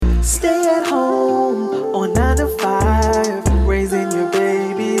stay at home on 9 to 5, raising your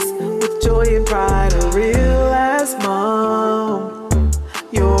babies with joy and pride. A real ass mom,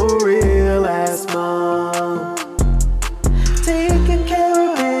 you're a real ass mom, taking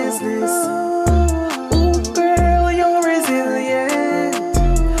care of business. Ooh, girl, you're resilient,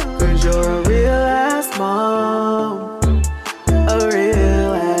 'cause you're a real ass mom, a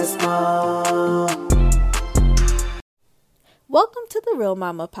real ass mom. Welcome to the Real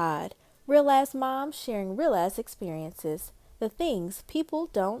Mama Pod. Real ass moms sharing real ass experiences. The things people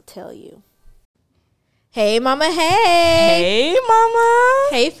don't tell you. Hey, Mama. Hey. Hey, Mama.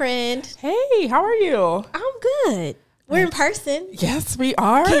 Hey, friend. Hey, how are you? I'm good. We're in person. Yes, we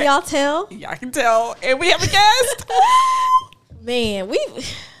are. Can y'all tell? Yeah, I can tell. And we have a guest. Man,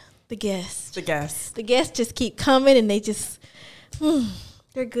 the guests. The guest. The guests just keep coming and they just,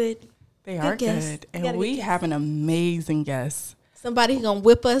 they're good. They are guest. good. You gotta And be we guest. have an amazing guest. Somebody who's going to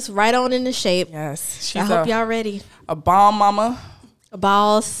whip us right on into shape. Yes. She's I hope y'all ready. a bomb mama, A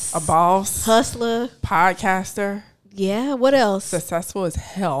boss. a boss, Hustler. podcaster, Yeah, what else? successful as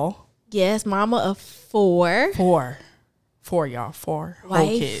hell. Yes, mama of 4. Four, y'all. 4 whole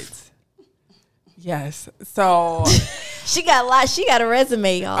Wife. kids. Yes. So She got a lot. She got a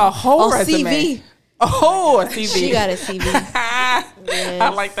resume, y'all. a whole A resume. CV. Oh, a CV. She got a CV. I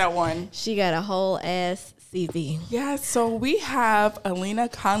like that one. She got a whole ass CV. Yeah, so we have Alina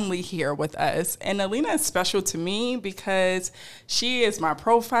Conley here with us. And Alina is special to me because she is my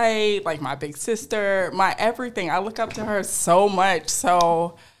profile, like my big sister, my everything. I look up to her so much.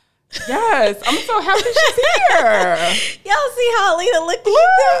 So, yes, I'm so happy she's here. Y'all see how Alina looked at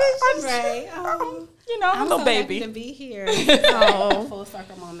I'm, Right. you know, I'm a little so baby. happy to be here. A full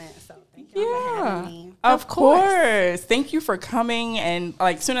circle moment. So thank you for having me. Of course. Thank you for coming. And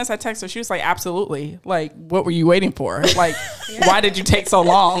like, as soon as I texted her, she was like, absolutely. Like, what were you waiting for? Like, why did you take so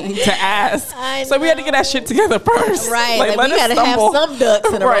long to ask? I So we had to get that shit together first. Right. Like, Like, we got to have some ducks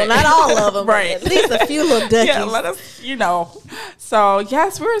in a row. Right. Not all of them. Right. But at least a few little duckies. Yeah, let us, So,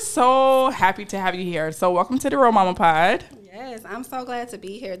 yes, we're so happy to have you here. So, welcome to the Real Mama Pod. Yes, I'm so glad to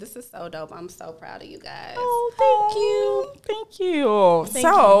be here. This is so dope. I'm so proud of you guys. Oh, thank you.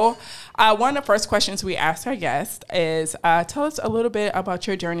 So, one of the first questions we asked our guests is tell us a little bit about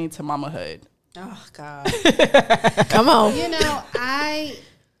your journey to mamahood. Oh God. Come on. You know, I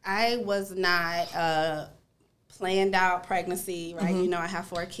was not planned out pregnancy, right? You know, I have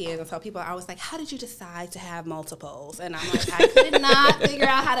 4 kids, and so people are always like, "How did you decide to have multiples?" And I'm like, I could not figure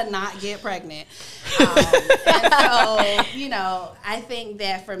out how to not get pregnant. And so, you know, I think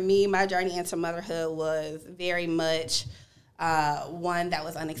that for me, my journey into motherhood was very much one that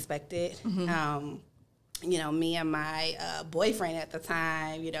was unexpected. You know, me and my boyfriend at the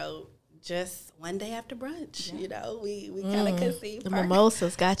time, you know, just one day after brunch, you know, we kind of conceived. The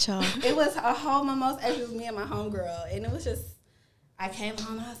mimosas got y'all. It was a whole mimosa. It was me and my homegirl, and it was just. I came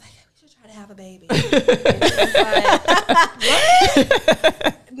home and I was like, we should try to have a baby. And it was like,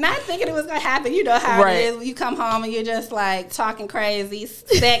 what? Not thinking it was gonna happen. You know how it is when you come home and you're just like talking crazy,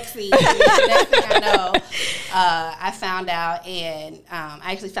 sexy. And the next thing I know, I found out, and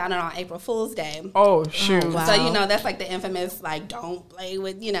I actually found out on April Fool's Day. Oh, shoot. wow. So, you know, that's like the infamous, like, don't play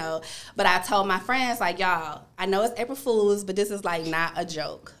with, you know. But I told my friends, like, y'all, I know it's April Fool's, but this is, like, not a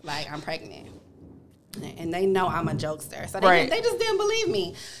joke. Like, I'm pregnant. And they know I'm a jokester. So they just didn't believe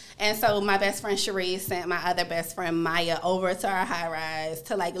me. And so my best friend Cherie sent my other best friend Maya over to our high rise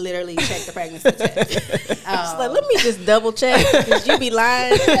to, like, literally check the pregnancy test. She's like, let me just double check because you be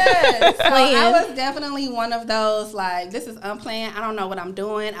lying. Yes. So I was definitely one of those, like, this is unplanned. I don't know what I'm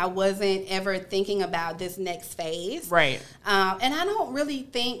doing. I wasn't ever thinking about this next phase. Right. And I don't really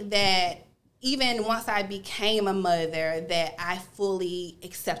think that even once I became a mother that I fully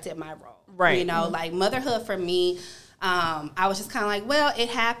accepted my role. Right. You know, like, motherhood for me, I was just kind of like, well, it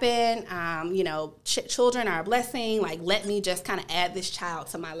happened. You know, children are a blessing. Like, let me just kind of add this child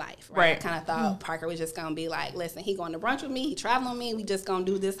to my life. Right. I kind of thought Parker was just going to be like, listen, he going to brunch with me. He traveling with me. We just going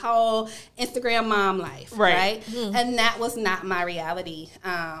to do this whole Instagram mom life. Right. And that was not my reality.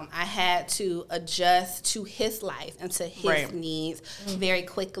 I had to adjust to his life and to his needs very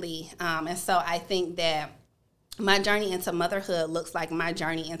quickly. And so I think that my journey into motherhood looks like my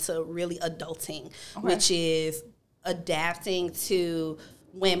journey into really adulting, which is adapting to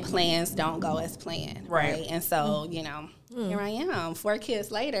when plans don't go as planned. Right. And so, you know, here I am, 4 kids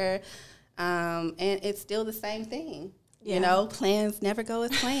later, and it's still the same thing. You know, plans never go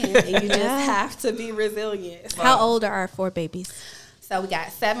as planned, and you just have to be resilient. So, How old are our 4 babies? So we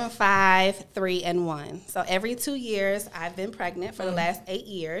got 7, 5, 3, and 1. So every 2 years, I've been pregnant for the last 8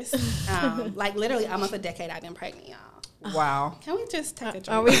 years. Like, literally almost a decade I've been pregnant, y'all. Wow. Can we just take a drink?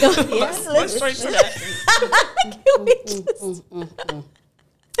 Are we going? Let's straight to that.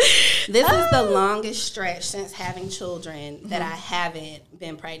 This is the longest stretch since having children that I haven't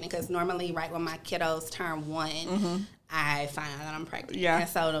been pregnant. Because normally, right when my kiddos turn 1, I find out that I'm pregnant. Yeah. And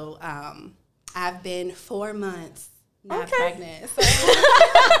so I've been 4 months not pregnant. So.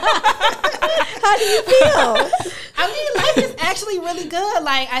 How do you feel? I mean, life is actually really good.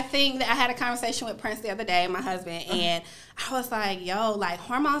 Like, I think that I had a conversation with Prince the other day, my husband, and I was like, yo, like,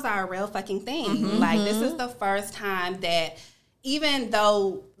 hormones are a real fucking thing. Like, this is the first time that even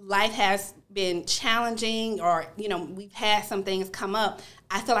though life has been challenging or, you know, we've had some things come up,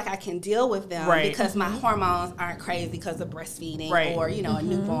 I feel like I can deal with them because my hormones aren't crazy because of breastfeeding or, you know, a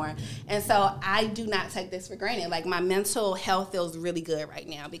newborn. And so I do not take this for granted. Like, my mental health feels really good right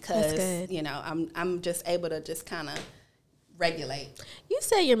now because, you know, I'm just able to just kind of regulate. You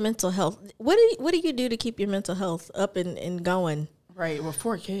say your mental health. What do you do to keep your mental health up and going? Right, with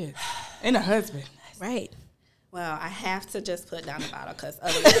 4 kids and a husband. Right. Well, I have to just put down the bottle because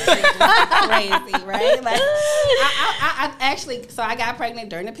otherwise it's just crazy, right? Like, I actually, so I got pregnant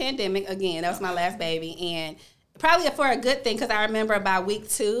during the pandemic. Again, that was my last baby, and probably for a good thing because I remember about week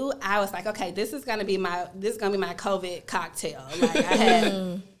 2, I was like, okay, this is gonna be my COVID cocktail. Like, I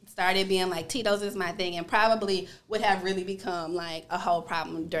had started being like, Tito's is my thing, and probably would have really become like a whole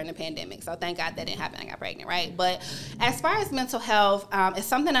problem during the pandemic. So thank God that didn't happen. I got pregnant, right? But as far as mental health, it's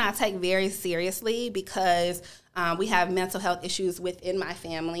something that I take very seriously because we have mental health issues within my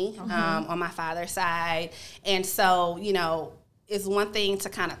family on my father's side. And so, you know, it's one thing to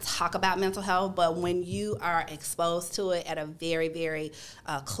kind of talk about mental health, but when you are exposed to it at a very, very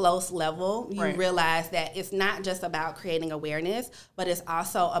close level, you realize that it's not just about creating awareness, but it's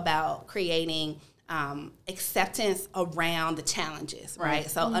also about creating acceptance around the challenges, right?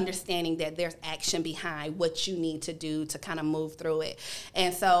 So understanding that there's action behind what you need to do to kind of move through it.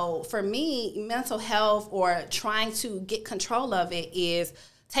 And so for me, mental health or trying to get control of it is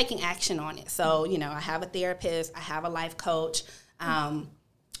taking action on it. So, you know, I have a therapist, I have a life coach,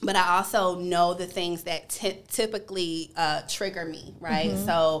 but I also know the things that typically trigger me, right?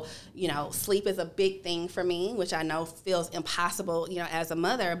 So, you know, sleep is a big thing for me, which I know feels impossible, you know, as a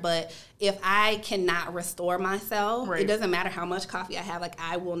mother. But if I cannot restore myself, it doesn't matter how much coffee I have, like,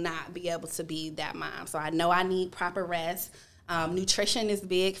 I will not be able to be that mom. So I know I need proper rest. Nutrition is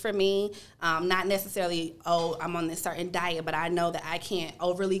big for me. Not necessarily, I'm on this certain diet, but I know that I can't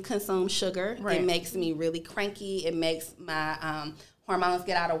overly consume sugar. It makes me really cranky. It makes my hormones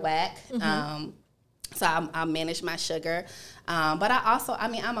get out of whack. So I manage my sugar. But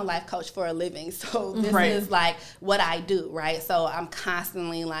I'm a life coach for a living. So this is like what I do, right? So I'm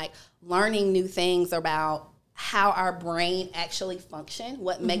constantly like learning new things about how our brain actually function,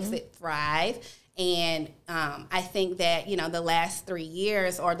 what makes it thrive. And I think that, you know, the last 3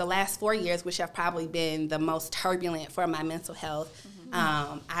 years or the last 4 years, which have probably been the most turbulent for my mental health,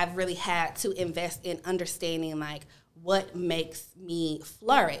 I've really had to invest in understanding, like, what makes me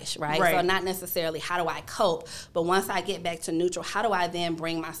flourish, right? So not necessarily how do I cope, but once I get back to neutral, how do I then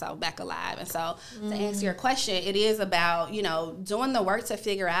bring myself back alive? And so to answer your question, it is about, you know, doing the work to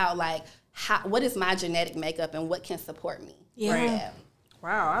figure out, like, what is my genetic makeup and what can support me.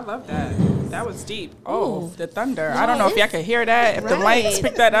 Wow, I love that. That was deep. Oh, the thunder. I don't know if y'all can hear that, if the lights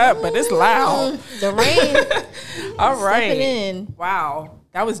pick that up, but it's loud. The rain. All right. In. Wow,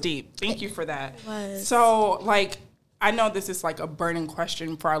 that was deep. Thank you for that. So, like, I know this is like a burning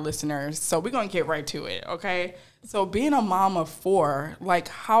question for our listeners, so we're going to get right to it, okay? So being a mom of 4, like,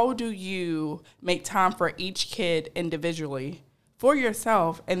 how do you make time for each kid individually, for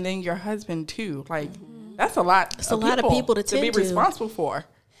yourself, and then your husband too? Like, that's a lot. It's a lot of people to tend be responsible for.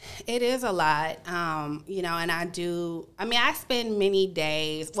 It is a lot, you know, and I spend many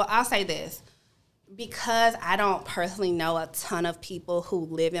days, well, I'll say this. Because I don't personally know a ton of people who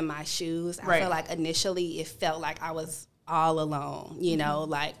live in my shoes, I feel like initially it felt like I was all alone, you know,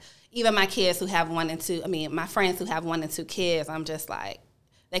 like even my kids who have 1 and 2, my friends who have 1 and 2 kids, I'm just like,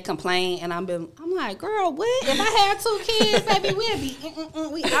 they complain and I'm like, girl, what? If I had 2 kids, baby,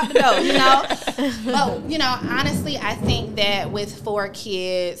 we out the door, you know? But, you know, honestly, I think that with 4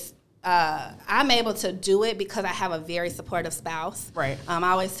 kids, I'm able to do it because I have a very supportive spouse. I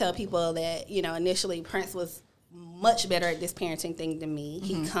always tell people that, you know, initially Prince was much better at this parenting thing than me.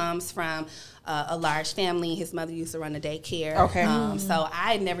 He comes from a large family. His mother used to run a daycare. So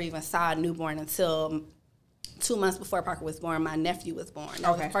I never even saw a newborn until 2 months before Parker was born. My nephew was born.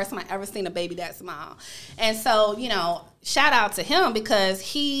 That was the first time I ever seen a baby that small. And so, you know, shout out to him because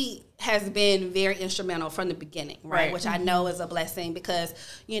he has been very instrumental from the beginning, right? Which I know is a blessing because,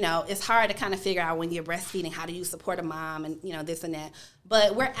 it's hard to kind of figure out when you're breastfeeding, how do you support a mom and, this and that.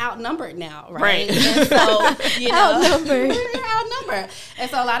 But we're outnumbered now, right? And so, we're outnumbered. And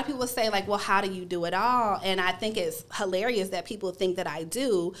so a lot of people say like, well, how do you do it all? And I think it's hilarious that people think that I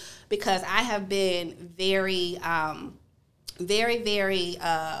do because I have been very, very,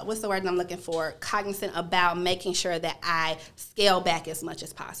 what's the word I'm looking for? Cognizant about making sure that I scale back as much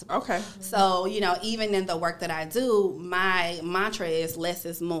as possible. Okay. So, even in the work that I do, my mantra is less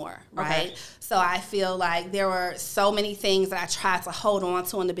is more, right? Okay. So I feel like there were so many things that I tried to hold on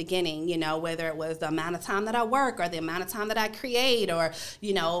to in the beginning, whether it was the amount of time that I work or the amount of time that I create or,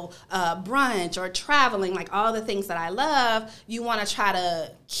 brunch or traveling, like all the things that I love, you want to try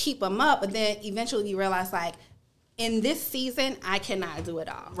to keep them up. But then eventually you realize like, in this season, I cannot do it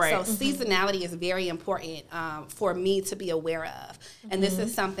all. Right. So seasonality is very important for me to be aware of. And this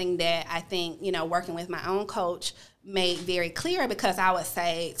is something that I think, working with my own coach made very clear because I would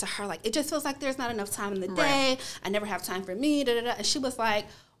say to her, like, it just feels like there's not enough time in the day. I never have time for me. Da, da, da. And she was like,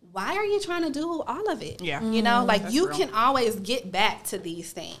 why are you trying to do all of it? Yeah. That's you real. Can always get back to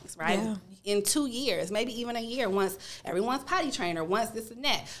these things, right? Yeah. In 2 years, maybe even a year, once everyone's potty trained or once this and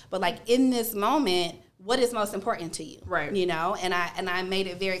that. But like in this moment, what is most important to you? Right. And I made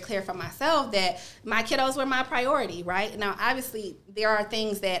it very clear for myself that my kiddos were my priority, right? Now, obviously, there are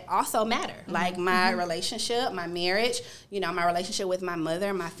things that also matter, like my relationship, my marriage, my relationship with my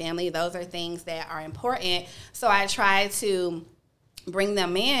mother, my family. Those are things that are important. So I try to bring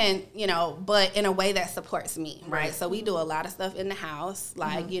them in, but in a way that supports me, right? So we do a lot of stuff in the house.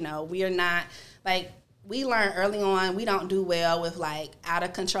 Like, we are not, like, we learned early on we don't do well with, like,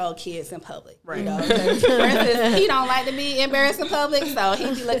 out-of-control kids in public. Right. For instance, he don't like to be embarrassed in public, so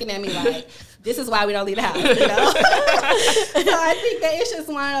he'd be looking at me like, this is why we don't leave the house, So I think that it's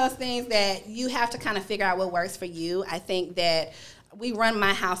just one of those things that you have to kind of figure out what works for you. I think that we run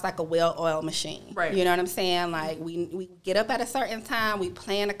my house like a well-oiled machine. Right. You know what I'm saying? Like, we get up at a certain time. We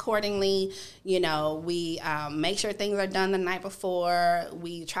plan accordingly. We make sure things are done the night before.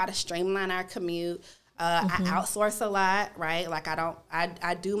 We try to streamline our commute. I outsource a lot, right? Like,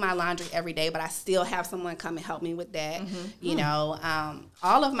 I do my laundry every day, but I still have someone come and help me with that.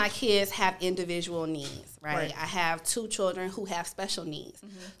 All of my kids have individual needs, right? I have 2 children who have special needs.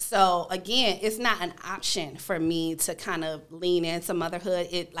 So again, it's not an option for me to kind of lean into motherhood.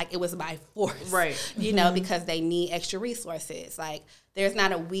 It was by force, right? Because they need extra resources. Like, there's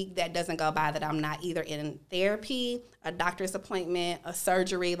not a week that doesn't go by that I'm not either in therapy, a doctor's appointment, a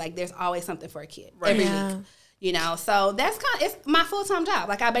surgery. Like, there's always something for a kid every week. So that's it's my full-time job.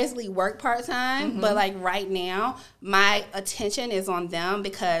 Like, I basically work part-time, but like right now, my attention is on them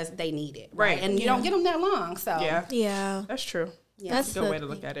because they need it. Right. And you don't get them that long. So yeah, that's true. Yeah. That's a good way to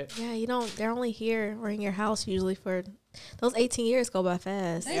look at it. Yeah, they're only here or in your house usually for those 18 years go by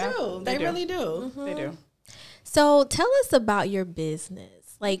fast. They do. They really do. They do. So tell us about your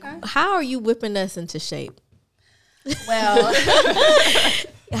business. Like, how are you whipping us into shape? Well,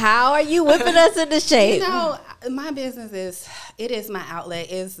 how are you whipping us into shape? My business is my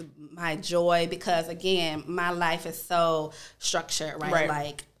outlet, is my joy, because again, my life is so structured, right?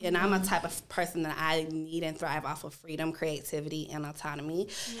 Like, and I'm a type of person that I need and thrive off of freedom, creativity, and autonomy.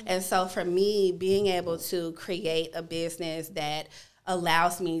 And so for me, being able to create a business that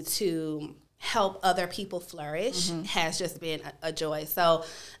allows me to help other people flourish has just been a joy. So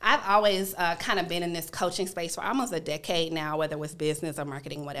I've always kind of been in this coaching space for almost a decade now, whether it was business or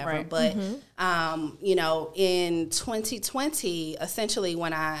marketing, whatever. Right. But, in 2020, essentially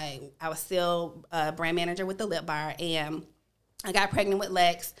when I was still a brand manager with the Lip Bar, and I got pregnant with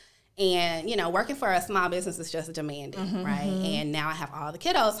Lex. And, working for a small business is just demanding, right? And now I have all the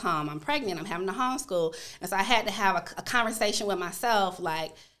kiddos home. I'm pregnant. I'm having to homeschool. And so I had to have a conversation with myself,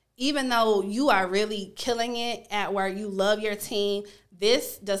 like, even though you are really killing it at work, you love your team,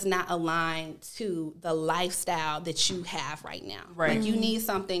 this does not align to the lifestyle that you have right now. Right. Like, you need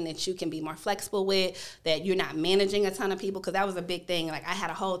something that you can be more flexible with, that you're not managing a ton of people, because that was a big thing. Like, I had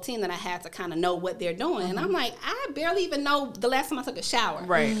a whole team that I had to kind of know what they're doing. And I'm like, I barely even know the last time I took a shower.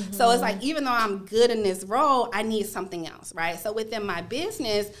 Right. So it's like, even though I'm good in this role, I need something else, right? So within my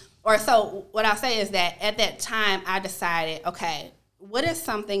business, what I'll say is that at that time, I decided, okay, what is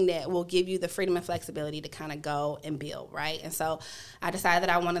something that will give you the freedom and flexibility to kind of go and build, right? And so I decided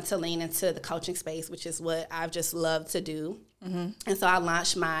that I wanted to lean into the coaching space, which is what I've just loved to do. And so I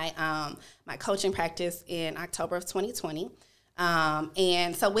launched my my coaching practice in October of 2020.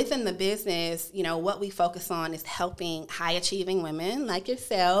 And so within the business, you know, what we focus on is helping high achieving women like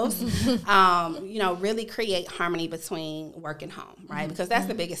yourselves, you know, really create harmony between work and home, right? Because that's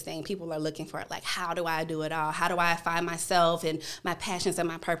the biggest thing people are looking for. Like, how do I do it all? How do I find myself and my passions and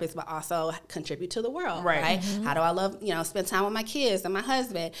my purpose, but also contribute to the world, right? How do I love, you know, spend time with my kids and my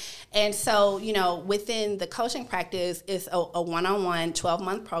husband? And so, you know, within the coaching practice is a one-on-one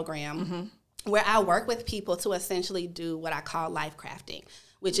 12-month program where I work with people to essentially do what I call life crafting,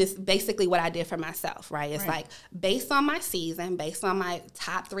 which is basically what I did for myself, right? It's like, based on my season, based on my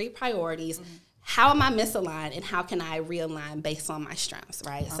top 3 priorities, how am I misaligned and how can I realign based on my strengths,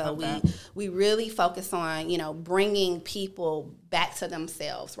 right? So we really focus on, you know, bringing people back to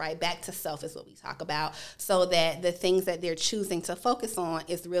themselves, right? Back to self is what we talk about, so that the things that they're choosing to focus on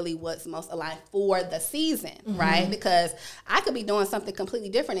is really what's most aligned for the season, right? Because I could be doing something completely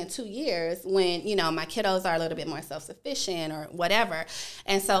different in 2 years when, you know, my kiddos are a little bit more self-sufficient or whatever.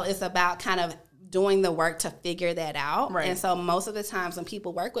 And so it's about kind of doing the work to figure that out. And so most of the times when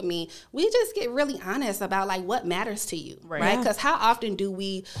people work with me, we just get really honest about like what matters to you, right? Because how often do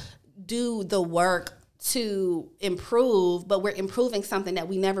we do the work to improve, but we're improving something that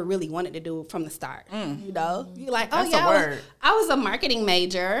we never really wanted to do from the start, you know? You're like, oh, I was a marketing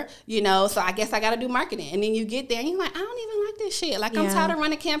major, you know, so I guess I got to do marketing. And then you get there and you're like, I don't even like this shit. Like, I'm tired of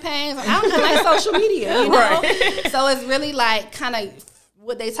running campaigns. I don't even like social media, you know? So it's really like kind of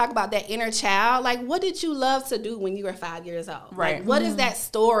what they talk about, that inner child. Like, what did you love to do when you were 5 years old? Like, what is that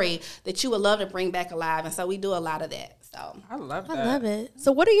story that you would love to bring back alive? And so we do a lot of that. So I love that. I love it.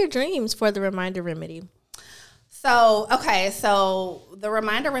 So what are your dreams for the Reminder Remedy? So, okay, so the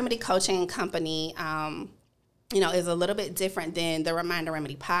Reminder Remedy Coaching Company, you know, is a little bit different than the Reminder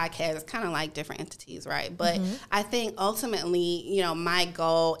Remedy podcast. It's kind of like different entities, right? But I think ultimately, you know, my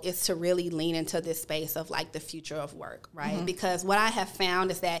goal is to really lean into this space of like the future of work, right? Because what I have found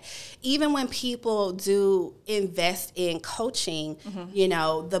is that even when people do invest in coaching, you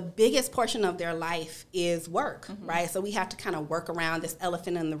know, the biggest portion of their life is work, right? So we have to kind of work around this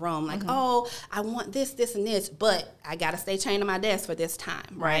elephant in the room, like, oh, I want this, this, and this, but I got to stay chained to my desk for this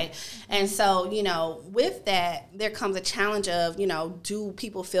time, right? And so, you know, with that, there comes a challenge of, you know, do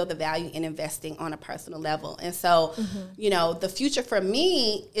people feel the value in investing on a personal level? And so, you know, the future for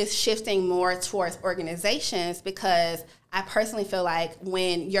me is shifting more towards organizations, because I personally feel like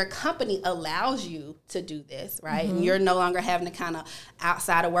when your company allows you to do this, right, and you're no longer having to kind of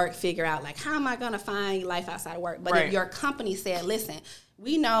outside of work figure out, like, how am I going to find life outside of work? But if your company said, listen,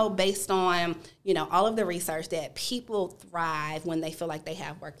 we know based on, you know, all of the research that people thrive when they feel like they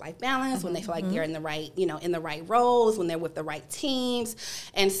have work-life balance, when they feel like they're in the right, you know, in the right roles, when they're with the right teams.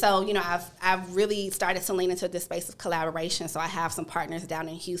 And so, you know, I've really started to lean into this space of collaboration. So I have some partners down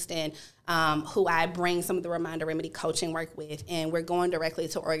in Houston who I bring some of the Reminder Remedy coaching work with, and we're going directly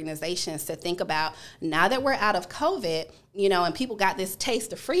to organizations to think about, now that we're out of COVID, you know, and people got this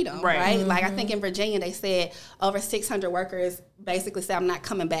taste of freedom, right? Like, I think in Virginia, they said over 600 workers basically said, I'm not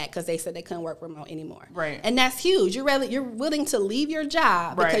coming back, because they said they couldn't work remote anymore. And that's huge. You're willing to leave your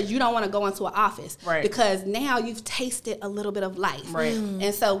job because you don't want to go into an office, because now you've tasted a little bit of life.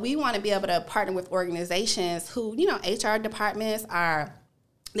 And so we want to be able to partner with organizations who, you know, HR departments are,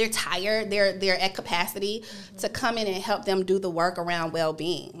 they're tired, they're at capacity, to come in and help them do the work around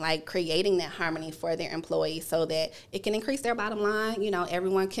well-being, like creating that harmony for their employees so that it can increase their bottom line. You know,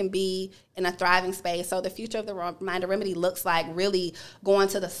 everyone can be in a thriving space. So the future of the Reminder Remedy looks like really going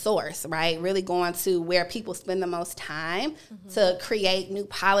to the source, right? Really going to where people spend the most time to create new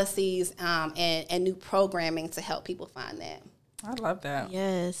policies and new programming to help people find that. I love that.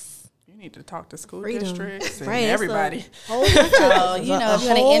 Yes. You need to talk to school districts and Right, everybody. So, you know, if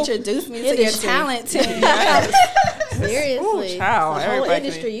you're going to introduce me to your talent team. Seriously. Ooh, child, the whole everybody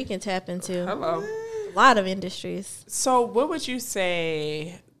industry you can tap into. Hello. A lot of industries. So what would you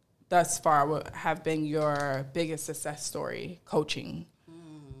say thus far would have been your biggest success story coaching?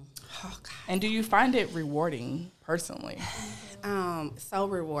 Oh, and do you find it rewarding personally? So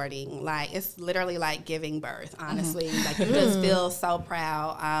rewarding. Like, it's literally like giving birth, honestly. Like, you just feel so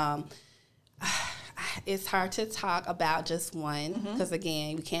proud. It's hard to talk about just one, because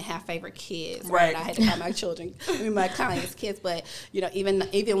again, we can't have favorite kids. Right. I had to call my children, my clients kids, but you know,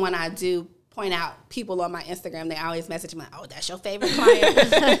 even when I do point out people on my Instagram, they always message me, oh, that's your favorite client.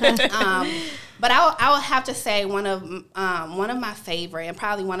 But I would have to say one of my favorite, and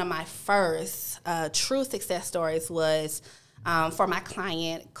probably one of my first true success stories was for my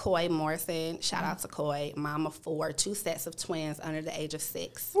client, Coy Morrison. Shout out to Coy, mom of 4, 2 sets of twins under the age of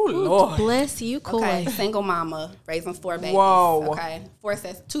 6. Oh, Lord. Bless you, Coy. Okay, single mama, raising 4 babies. Whoa. Okay,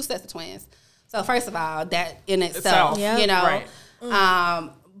 2 sets of twins. So first of all, that in itself, you know, right.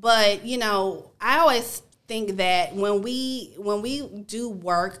 But you know, I always think that when we do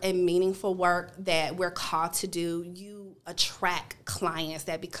work and meaningful work that we're called to do, you attract clients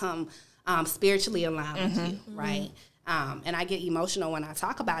that become spiritually aligned with you, right? And I get emotional when I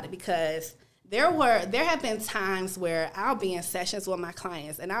talk about it because there have been times where I'll be in sessions with my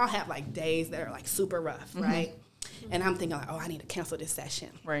clients and I'll have like days that are like super rough, right? And I'm thinking like, oh, I need to cancel this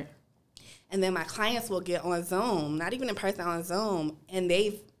session. Right. And then my clients will get on Zoom, not even in person, on Zoom, and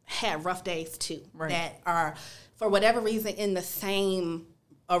they've had rough days too, that are, for whatever reason, in the same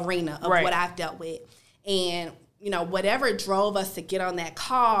arena of what I've dealt with. And, you know, whatever drove us to get on that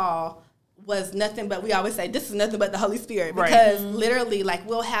call was nothing but, we always say, this is nothing but the Holy Spirit. Because literally, like,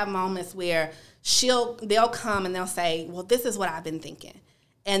 we'll have moments where they'll come and they'll say, well, this is what I've been thinking.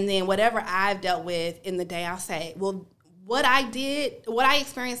 And then whatever I've dealt with in the day, I'll say, well, what I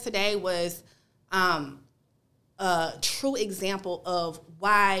experienced today was a true example of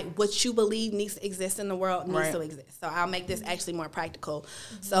why what you believe needs to exist in the world needs to exist. So I'll make this actually more practical.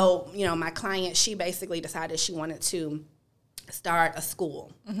 So, you know, my client, she basically decided she wanted to start a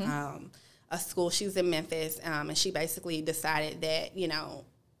school. She was in Memphis, and she basically decided that, you know,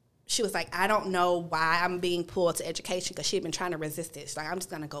 she was like, I don't know why I'm being pulled to education, because she had been trying to resist it. She's like, I'm just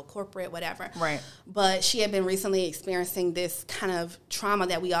going to go corporate, whatever. Right. But she had been recently experiencing this kind of trauma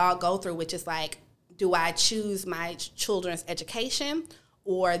that we all go through, which is like, do I choose my children's education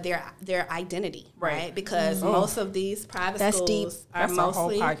or their identity, right? Because most of these private schools are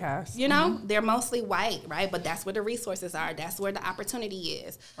mostly, a whole podcast. You know, they're mostly white, right? But that's where the resources are. That's where the opportunity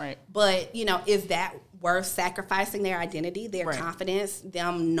is. Right. But, you know, is that worth sacrificing their identity, their confidence,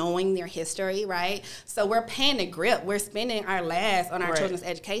 them knowing their history, right? So we're paying the grip. We're spending our last on our children's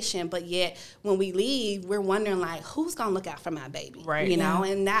education, but yet when we leave, we're wondering, like, who's going to look out for my baby? Right. You know,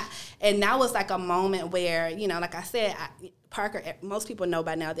 and that was like a moment where, you know, like I said, Parker, most people know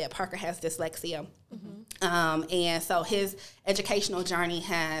by now that Parker has dyslexia. And so his educational journey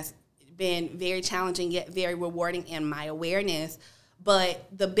has been very challenging, yet very rewarding in my awareness. But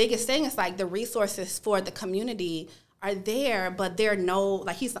the biggest thing is, like, the resources for the community are there, but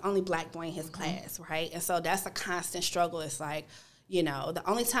he's the only black boy in his class, right? And so that's a constant struggle. It's like, you know, the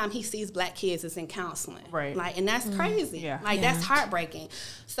only time he sees black kids is in counseling. Right. Like, and that's crazy. Yeah. Like, that's heartbreaking.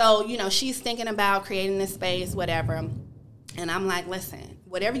 So, you know, she's thinking about creating this space, whatever. And I'm like, listen,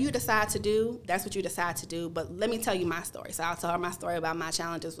 whatever you decide to do, that's what you decide to do. But let me tell you my story. So I'll tell her my story about my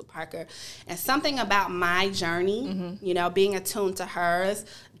challenges with Parker. And something about my journey, you know, being attuned to hers,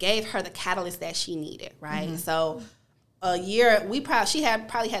 gave her the catalyst that she needed, right? So she had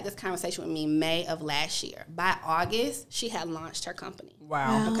probably had this conversation with me May of last year. By August, she had launched her company.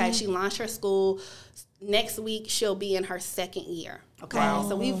 Wow. Okay, she launched her school. Next week, she'll be in her second year. Okay,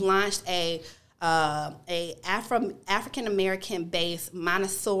 so we've launched a African American based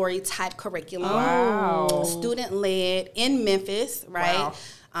Montessori type curriculum, student led in Memphis, right?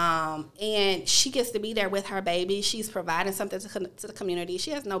 And she gets to be there with her baby. She's providing something to the community.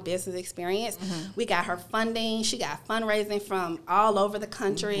 She has no business experience. We got her funding. She got fundraising from all over the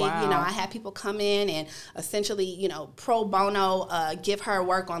country. You know, I had people come in and essentially, you know, pro bono give her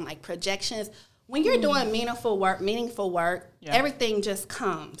work on like projections. When you're doing meaningful work, everything just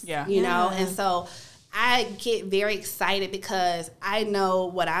comes, you know? And so I get very excited because I know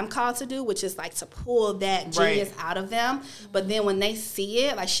what I'm called to do, which is like to pull that genius out of them. But then when they see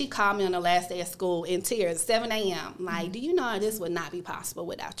it, like she called me on the last day of school in tears, 7 a.m. Like, do you know this would not be possible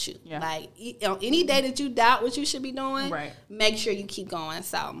without you? Like, you know, any day that you doubt what you should be doing, make sure you keep going.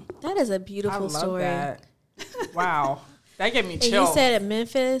 So that is a beautiful story. That. Wow. That gave me chills. And you said at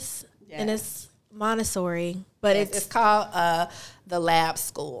Memphis, and it's Montessori, but it's called the Lab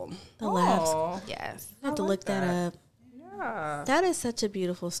School. The Lab School. Yes. I have to look that up. Yeah. That is such a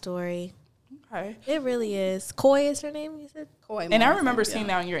beautiful story. Okay. It really is. Koi is her name, you said? Koi. And I remember seeing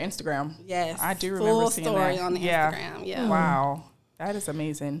that on your Instagram. Yes. I do remember seeing that. Full story on the Instagram. Yeah. Wow. That is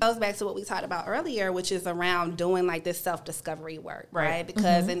amazing. It goes back to what we talked about earlier, which is around doing like this self-discovery work, right?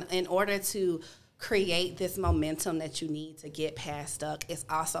 Because in order to create this momentum that you need to get past stuck, it's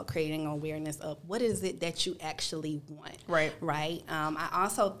also creating awareness of what is it that you actually want. Right. I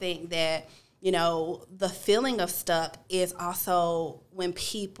also think that, you know, the feeling of stuck is also when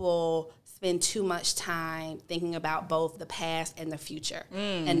people spend too much time thinking about both the past and the future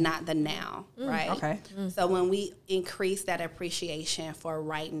and not the now, right? Okay. So when we increase that appreciation for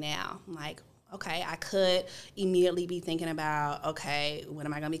right now, like, okay, I could immediately be thinking about, okay, what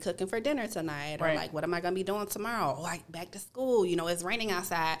am I going to be cooking for dinner tonight? Or like, what am I going to be doing tomorrow? Or like, back to school, you know, it's raining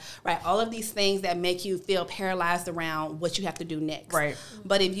outside, right? All of these things that make you feel paralyzed around what you have to do next. Right.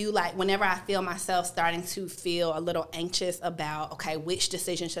 But if you like, whenever I feel myself starting to feel a little anxious about, okay, which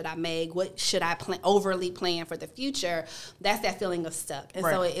decision should I make? What should I overly plan for the future? That's that feeling of stuck. And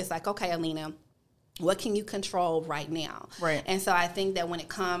so it's like, okay, Alina, what can you control right now? Right. And so I think that when it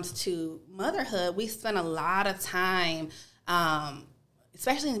comes to motherhood, we spend a lot of time,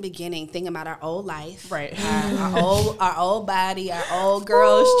 especially in the beginning, thinking about our old life, right? Our old body, our old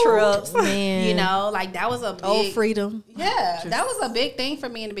girls trips, man. You know, like that was a big old freedom. Yeah, that was a big thing for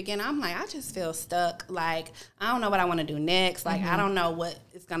me in the beginning. I'm like, I just feel stuck. Like, I don't know what I want to do next. Like, I don't know what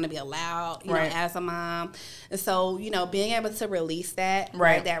is going to be allowed, you know, as a mom. And so, you know, being able to release that,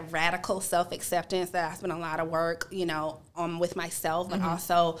 right, that radical self-acceptance that I spent a lot of work, you know, with myself, but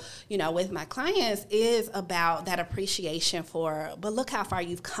also, you know, with my clients, is about that appreciation for, but look how far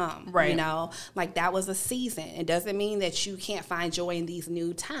you've come, right? You know, like that was a season. It doesn't mean that you can't find joy in these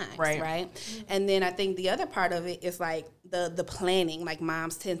new times, right? And then I think the other part of it is like the planning. Like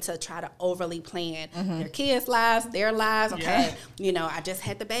moms tend to try to overly plan their kids' lives, their lives. Okay, you know, I just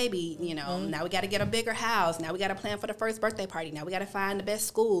had the baby. You know, now we got to get a bigger house. Now we got to plan for the first birthday party. Now we got to find the best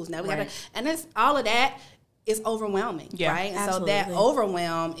schools. Now we got to, and it's all of that. It's overwhelming, right? And so that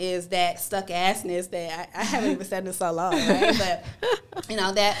overwhelm is that stuck assness that I haven't even said in so long, right? But you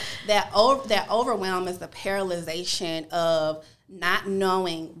know, that overwhelm is the paralyzation of not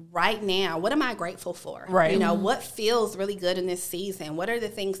knowing right now, what am I grateful for? Right. You know, what feels really good in this season? What are the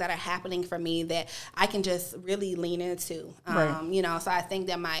things that are happening for me that I can just really lean into? You know, so I think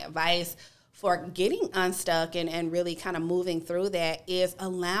that my advice for getting unstuck and really kind of moving through that is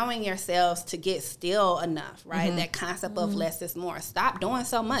allowing yourselves to get still enough, right? That concept of less is more. Stop doing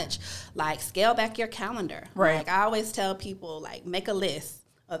so much. Like, scale back your calendar. Right. Like, I always tell people, like, make a list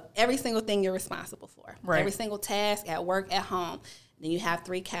of every single thing you're responsible for. Right. Every single task at work, at home. Then you have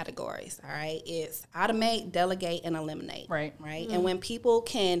 3 categories, all right? It's automate, delegate, and eliminate. Right. And when people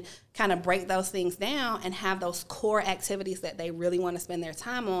can kind of break those things down and have those core activities that they really want to spend their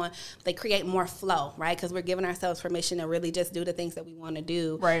time on, they create more flow, right? Because we're giving ourselves permission to really just do the things that we want to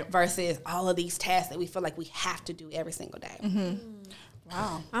do versus all of these tasks that we feel like we have to do every single day.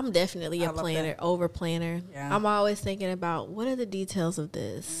 Wow. I'm definitely a planner, over planner. Yeah. I'm always thinking about, what are the details of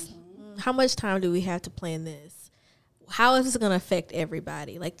this? How much time do we have to plan this? How is this going to affect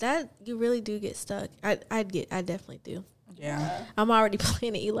everybody? Like that, you really do get stuck. I definitely do. Yeah. I'm already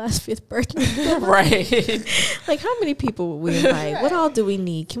planning Eli's 5th birthday. Right. Like, how many people will we invite? What all do we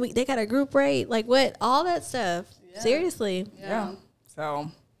need? They got a group rate? Like, what? All that stuff. Yeah. Seriously. Yeah. So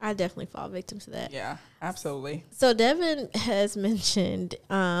I definitely fall victim to that. Yeah, absolutely. So Devin has mentioned,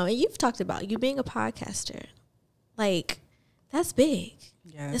 and you've talked about you being a podcaster. Like, that's big.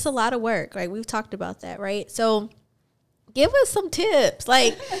 Yeah. It's a lot of work. Like, we've talked about that, right? So give us some tips,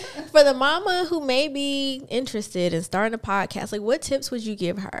 like for the mama who may be interested in starting a podcast. Like, what tips would you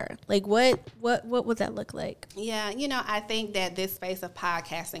give her? Like, what would that look like? Yeah, you know, I think that this space of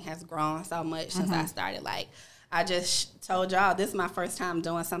podcasting has grown so much since I started. Like, I just told y'all, this is my first time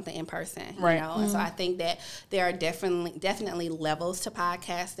doing something in person, you know? And so I think that there are definitely levels to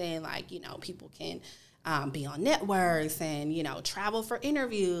podcasting. Like, you know, people can be on networks and, you know, travel for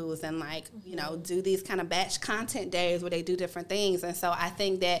interviews and, like, you know, do these kind of batch content days where they do different things. And so I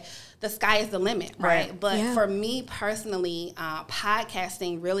think that the sky is the limit, right? But for me personally,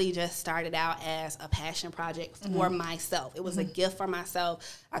 podcasting really just started out as a passion project for myself. It was a gift for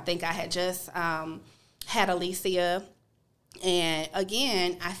myself. I think I had just had Alicia. And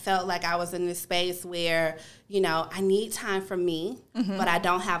again, I felt like I was in this space where, you know, I need time for me, but I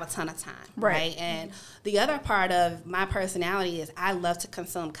don't have a ton of time, right? And the other part of my personality is I love to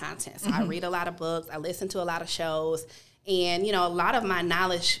consume content. So I read a lot of books, I listen to a lot of shows, and, you know, a lot of my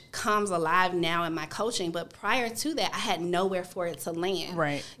knowledge comes alive now in my coaching, but prior to that, I had nowhere for it to land,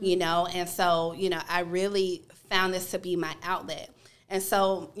 right? You know, and so, you know, I really found this to be my outlet. And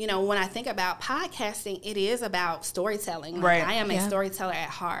so, you know, when I think about podcasting, it is about storytelling. Like, I am a storyteller at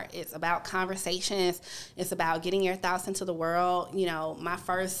heart. It's about conversations. It's about getting your thoughts into the world. You know, my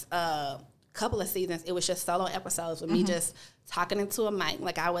first couple of seasons, it was just solo episodes with me just talking into a mic.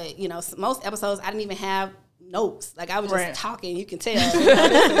 Like, I would, you know, most episodes, I didn't even have notes. Like, I was just talking. You can tell.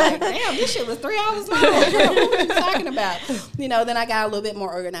 Like, damn, this shit was 3 hours long. What are you talking about? Then I got a little bit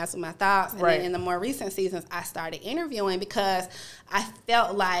more organized with my thoughts. And then in the more recent seasons, I started interviewing because I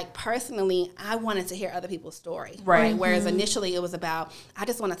felt like, personally, I wanted to hear other people's story. Right. Whereas initially it was about, I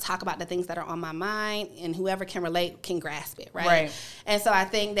just want to talk about the things that are on my mind, and whoever can relate can grasp it. Right. And so I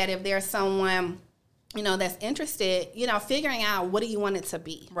think that if there's someone that's interested, figuring out what do you want it to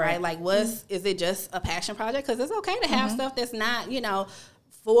be, right? Like, is it just a passion project? Because it's okay to have stuff that's not,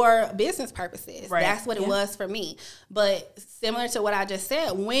 for business purposes. Right. That's what it was for me. But similar to what I just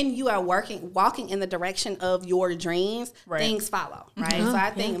said, when you are walking in the direction of your dreams, things follow, right? So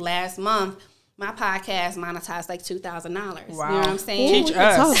I think last month, my podcast monetized like $2,000. Wow. You know what I'm saying? Teach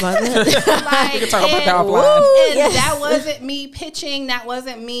us. Talk about that. We can talk about that offline. And that wasn't me pitching. That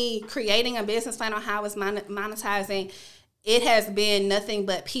wasn't me creating a business plan on how it's monetizing. It has been nothing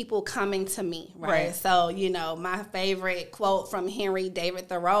but people coming to me, right? So, my favorite quote from Henry David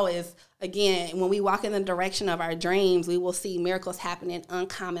Thoreau is, again, when we walk in the direction of our dreams, we will see miracles happen in in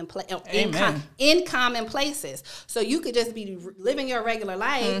common places. So you could just be living your regular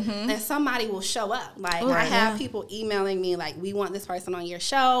life, and somebody will show up. Like, I have people emailing me, like, we want this person on your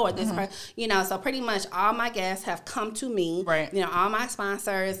show, or this person, so pretty much all my guests have come to me, all my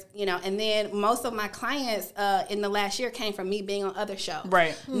sponsors, and then most of my clients in the last year came from me being on other shows.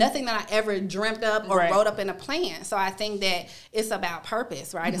 Nothing that I ever dreamt up or wrote up in a plan. So I think that it's about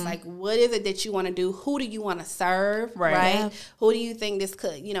purpose, right? It's like, what is it that you want to do? Who do you want to serve? Right? Yeah. Who do you think this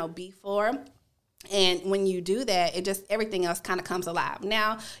could, be for? And when you do that, everything else kind of comes alive.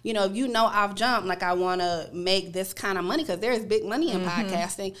 Now, if off jump, like, I want to make this kind of money, because there's big money in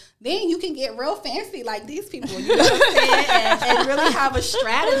podcasting, then you can get real fancy like these people, you know what I'm saying? And really have a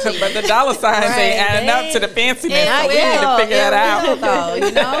strategy. But the dollar signs ain't adding up to the fanciness, so we need to figure that out. Though,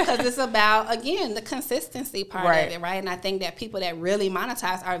 because it's about, again, the consistency part of it, right? And I think that people that really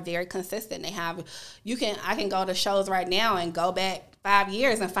monetize are very consistent. I can go to shows right now and go back 5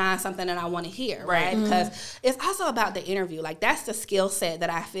 years and find something that I want to hear, right? Because it's also about the interview. Like, that's the skill set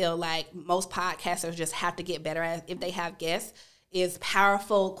that I feel like most podcasters just have to get better at if they have guests, is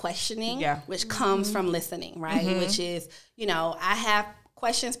powerful questioning, which comes from listening, right? Which is, I have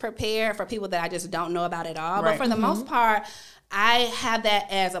questions prepared for people that I just don't know about at all. But for the most part, I have that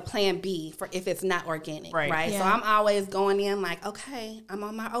as a plan B for if it's not organic, right? Yeah. So I'm always going in like, okay, I'm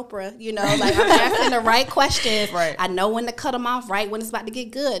on my Oprah, like, I'm asking the right questions. I know when to cut them off, right, when it's about to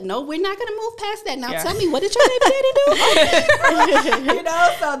get good. No, we're not going to move past that. Now tell me, what did your baby daddy do?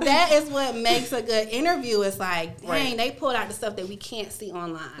 So that is what makes a good interview. It's like, dang, they pulled out the stuff that we can't see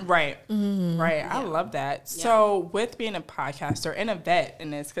online. Right. I love that. Yeah. So with being a podcaster and a vet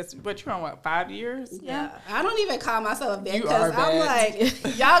in this, because you're on 5 years? Yeah. I don't even call myself a vet. I'm like,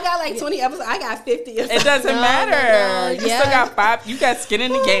 y'all got like 20 episodes. I got 50. It doesn't matter. You still got 5. You got skin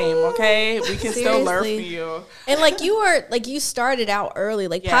in the game, okay? We can still learn from you. And you started out early.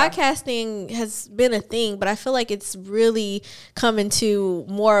 Like, podcasting has been a thing, but I feel like it's really coming to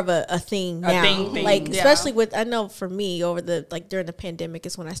more of a thing now. Thing. Especially with, I know for me, during the pandemic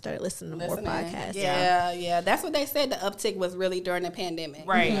is when I started listening to more podcasts. Yeah. That's what they said. The uptick was really during the pandemic.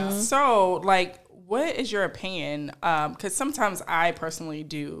 Right. Mm-hmm. So, what is your opinion? Because sometimes I personally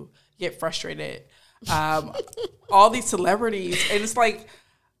do get frustrated. All these celebrities, and it's like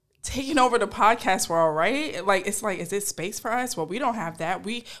taking over the podcast world, right? Like, it's like, is it space for us? Well, we don't have that.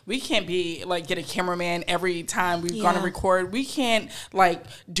 We can't be like, get a cameraman every time we're going to record. We can't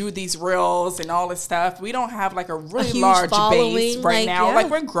do these reels and all this stuff. We don't have like a really large base right now. Like,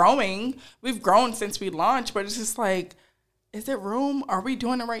 we're growing. We've grown since we launched, but it's just like, is there room? Are we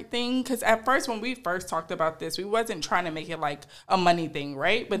doing the right thing? Because at first, when we first talked about this, we wasn't trying to make it like a money thing,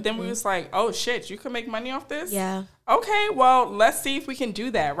 right? But then we was like, oh, shit, you can make money off this? Yeah. Okay, well, let's see if we can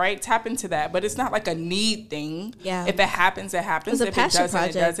do that, right? Tap into that. But it's not like a need thing. Yeah. If it happens, it happens. If it doesn't,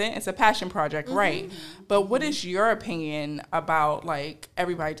 it doesn't. It's a passion project, right? But what is your opinion about like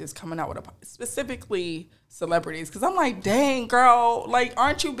everybody just coming out with specifically celebrities? Because I'm like, dang, girl, like,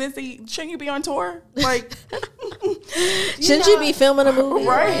 aren't you busy? Shouldn't you be on tour? Like, shouldn't you be filming a movie?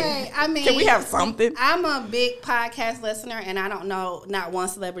 Right. I mean, can we have something? I'm a big podcast listener, and I don't know not one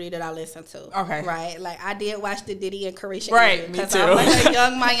celebrity that I listen to. Okay. Right. Like, I did watch the Diddy and Carisha. Right. Me too. I'm like a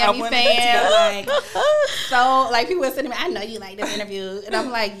young Miami fan. So people were saying to me, I know you like this interview. And I'm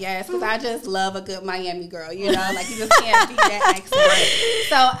like, yes, because I just love a good Miami girl. Like, you just can't beat that accent. Right.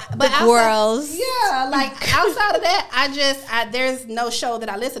 So, but the girls. Yeah. Like, outside of that, there's no show that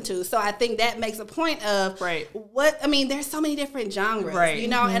I listen to. So I think that makes a point of there's so many different genres,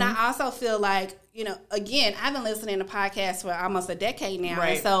 and I also feel like you know, again, I've been listening to podcasts for almost a decade now.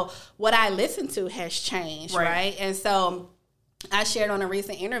 Right. And so what I listen to has changed, right? And so I shared on a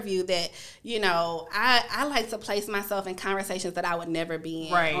recent interview that, you know, I like to place myself in conversations that I would never be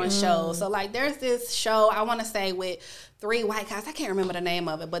in on shows. So, like, there's this show, I want to say, with 3 white guys. I can't remember the name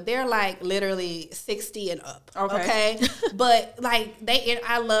of it, but they're, like, literally 60 and up. Okay? But, like,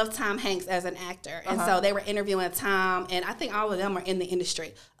 I love Tom Hanks as an actor. And so they were interviewing Tom, and I think all of them are in the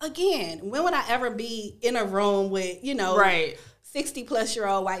industry. Again, when would I ever be in a room with, you know,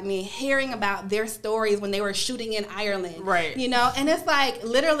 60-plus-year-old white men hearing about their stories when they were shooting in Ireland, you know? And it's like,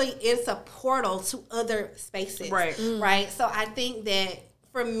 literally, it's a portal to other spaces, right? So I think that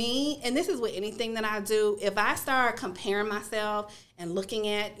for me, and this is with anything that I do, if I start comparing myself and looking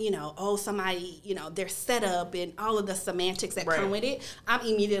at, you know, somebody, you know, their setup and all of the semantics that come with it, I'm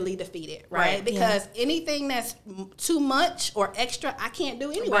immediately defeated, right? Because anything that's too much or extra, I can't do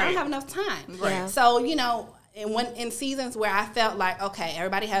anyway. I don't have enough time. So, you know, and when in seasons where I felt like, okay,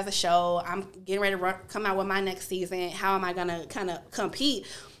 everybody has a show, I'm getting ready to come out with my next season, how am I going to kind of compete?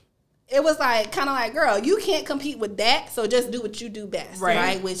 It was like, kind of like, girl, you can't compete with that, so just do what you do best,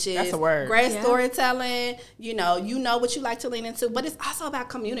 right? Which is great storytelling, you know what you like to lean into, but it's also about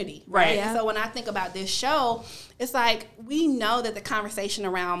community, right? And so when I think about this show, it's like, we know that the conversation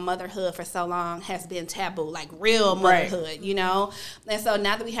around motherhood for so long has been taboo, like real motherhood, you know? And so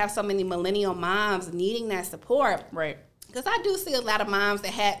now that we have so many millennial moms needing that support, because I do see a lot of moms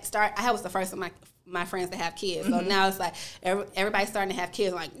that I was the first of my friends to have kids. So now it's like everybody's starting to have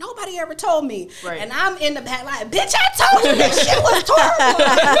kids. I'm like, nobody ever told me. And I'm in the back like, bitch, I told you this shit was terrible.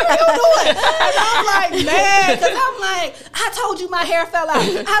 Like, what are you doing? And I'm like, man, because I'm like, I told you my hair fell out.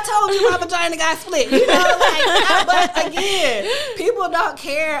 I told you my vagina got split. You know, like, but again, people don't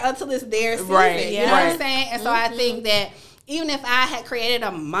care until it's their season. You know what I'm saying? And so I think that even if I had created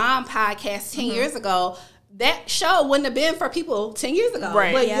a mom podcast 10 years ago, that show wouldn't have been for people 10 years ago.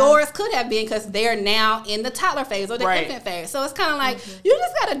 But yours could have been, because they're now in the toddler phase or the infant phase. So it's kind of like, you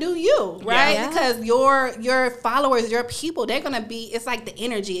just got to do you, right? Because your followers, your people, they're going to be, it's like the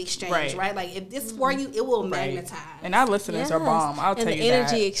energy exchange, right? Like, if this is for you, it will magnetize. And our listeners are bomb. I'll tell you that. And the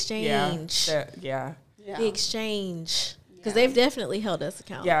energy exchange. The exchange. Because they've definitely held us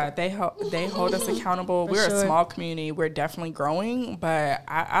accountable. Yeah, they hold us accountable. We're a small community. We're definitely growing, but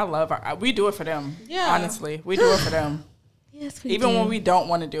I love we do it for them. Yeah. Honestly, we do it for them. Yes, we do. Even when we don't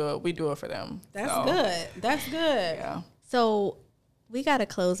want to do it, we do it for them. That's good. That's good. Yeah. So we got to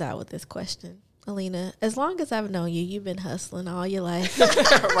close out with this question. Alina, as long as I've known you, you've been hustling all your life.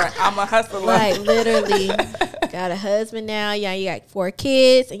 Right, I'm a hustler. Like, literally, got a husband now. Yeah, you got 4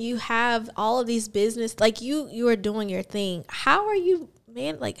 kids, and you have all of these business. Like, you are doing your thing. How are you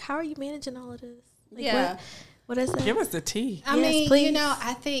managing all of this? Like, what is that? Give us the tea. I mean, please. You know,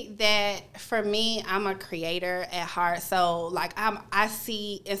 I think that for me, I'm a creator at heart. So, like, I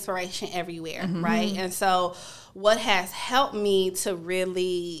see inspiration everywhere, right? And so, what has helped me to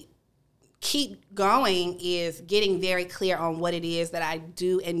really keep going is getting very clear on what it is that I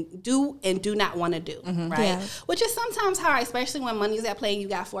do and do not want to do, right? Yeah. Which is sometimes hard, especially when money's at play and you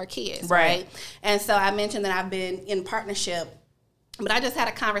got 4 kids, right? And so I mentioned that I've been in partnership, but I just had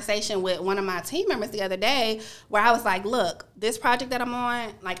a conversation with one of my team members the other day where I was like, look, this project that I'm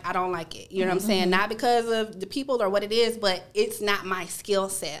on, like, I don't like it. You know what I'm saying? Not because of the people or what it is, but it's not my skill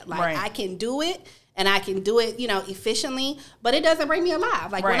set. Like, I can do it. And I can do it, you know, efficiently, but it doesn't bring me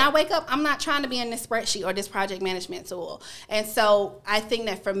alive. Like, when I wake up, I'm not trying to be in this spreadsheet or this project management tool. And so I think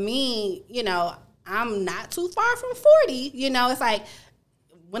that for me, you know, I'm not too far from 40. You know, it's like,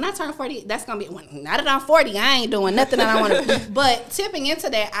 when I turn 40, that's going to be, now that I'm 40, I ain't doing nothing that I want to do. But tipping into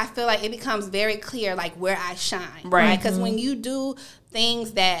that, I feel like it becomes very clear, like, where I shine, right? Because when you do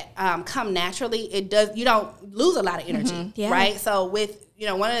things that come naturally, you don't lose a lot of energy, right? So with, you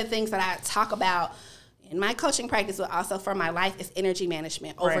know, one of the things that I talk about in my coaching practice, but also for my life, is energy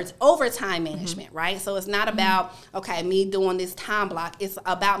management, overtime management, right? So it's not about, okay, me doing this time block. It's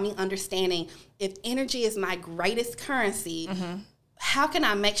about me understanding, if energy is my greatest currency, how can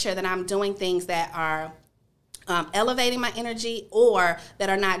I make sure that I'm doing things that are elevating my energy or that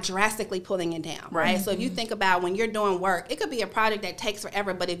are not drastically pulling it down, right? So if you think about when you're doing work, it could be a project that takes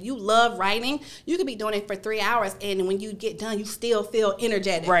forever, but if you love writing, you could be doing it for 3 hours, and when you get done, you still feel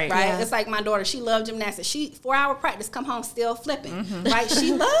energetic, right? Yeah. It's like my daughter, she loved gymnastics. 4-hour practice, come home still flipping, right?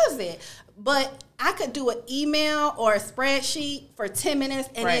 She loves it. but I could do an email or a spreadsheet for 10 minutes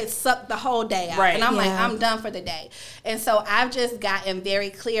and it sucked the whole day out. And I'm like, I'm done for the day. And so I've just gotten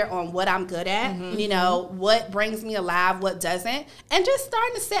very clear on what I'm good at, you know, what brings me alive, what doesn't, and just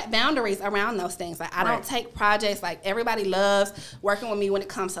starting to set boundaries around those things. Like, I don't take projects, like, everybody loves working with me when it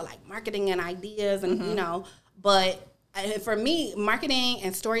comes to, like, marketing and ideas and, you know, but for me, marketing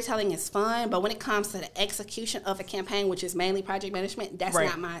and storytelling is fun, but when it comes to the execution of a campaign, which is mainly project management, that's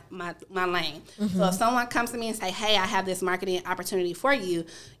not my lane. So if someone comes to me and say, hey, I have this marketing opportunity for you,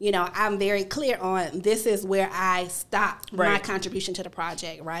 you know, I'm very clear on this is where I stop my contribution to the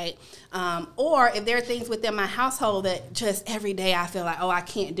project, right? Or if there are things within my household that just every day I feel like, oh, I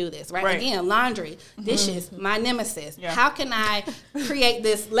can't do this, right? Again, laundry, dishes, my nemesis. How can I create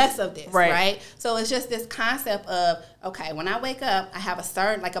this less of this, right? So it's just this concept of, okay, when I wake up, I have a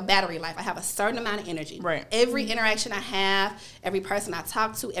certain, like a battery life. I have a certain amount of energy. Every interaction I have, every person I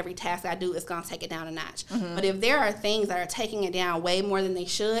talk to, every task I do is going to take it down a notch. But if there are things that are taking it down way more than they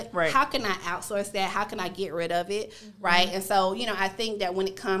should, how can I outsource that? How can I get rid of it, right? And so, you know, I think that when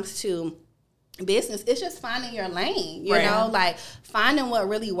it comes to business, it's just finding your lane, you know, like finding what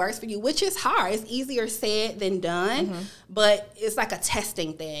really works for you, which is hard. It's easier said than done, but it's like a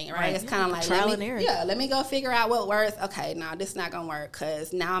testing thing, right? It's kind of like, trial and error. Let me go figure out what works. Okay, no, this is not going to work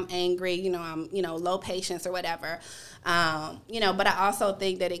because now I'm angry, you know, I'm, you know, low patience or whatever. You know, but I also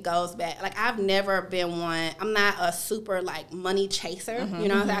think that it goes back, like I've never been one, I'm not a super like money chaser, you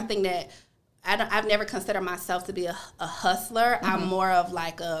know, I think that I've never considered myself to be a hustler. I'm more of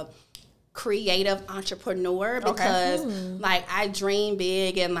like a creative entrepreneur because like I dream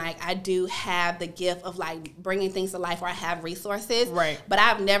big and like I do have the gift of like bringing things to life where I have resources, but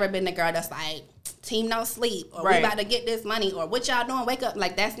I've never been the girl that's like team no sleep or we about to get this money or what y'all doing, wake up.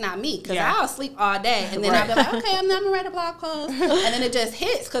 Like that's not me because I'll sleep all day and then I'll be like, okay, I'm not gonna write a blog post, and then it just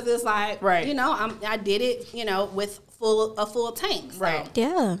hits because it's like you know, I did it, you know, with a full tank.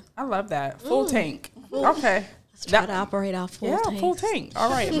 So. I love that full tank. Okay. Try to operate off full tank. Full tank. All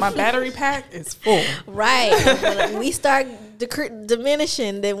right. My battery pack is full. When we start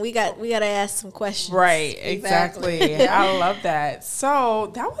diminishing, then we got to ask some questions. Right. Exactly. I love that.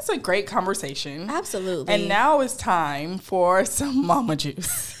 So that was a great conversation. Absolutely. And now it's time for some mama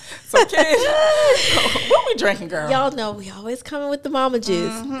juice. So kids, what we drinking, girl? Y'all know we always coming with the mama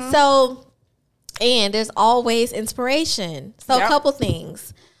juice. So, and there's always inspiration. So a couple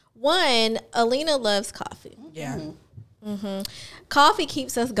things. One, Alina loves coffee. Coffee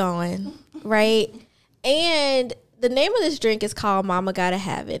keeps us going, right? And the name of this drink is called Mama Gotta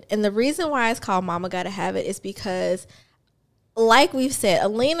Have It. And the reason why it's called Mama Gotta Have It is because, like we've said,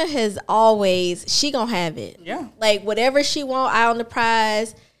 Alina has always, she gonna have it. Like, whatever she want, Eye on the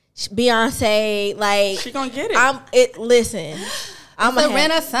Prize, Beyonce, like. She gonna get it. Listen. I'm a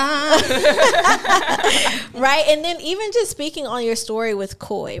renaissance. Right? And then even just speaking on your story with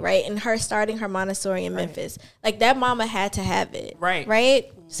Koi, right? And her starting her Montessori in Memphis. Like that mama had to have it.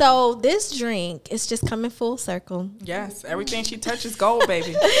 Right? So this drink is just coming full circle. Yes. Everything she touches gold,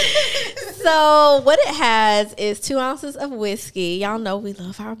 baby. So what it has is 2 ounces of whiskey. Y'all know we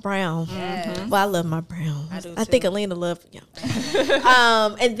love our brown. Well, I love my brown. I think Alina loves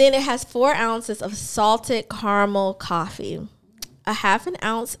and then it has 4 ounces of salted caramel coffee, a half an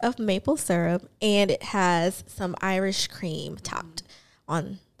ounce of maple syrup, and it has some Irish cream topped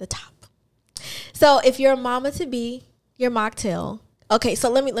on the top. So if you're a mama to be, your mocktail. Okay,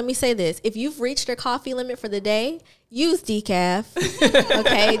 so let me say this. If you've reached your coffee limit for the day, use decaf.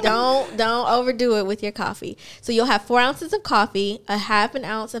 Okay, don't overdo it with your coffee. So you'll have 4 ounces of coffee, a half an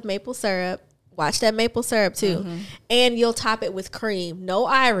ounce of maple syrup. Watch that maple syrup too. And you'll top it with cream. No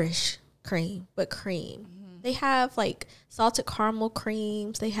Irish cream, but cream. They have like salted caramel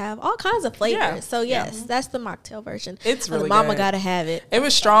creams. They have all kinds of flavors. So yes, that's the mocktail version. It's really Mama good. Gotta Have It. It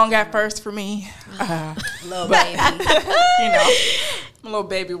was strong at first for me. Little baby. You know, I'm a little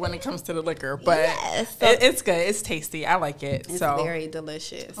baby when it comes to the liquor, but it's good. It's tasty. I like it. It's very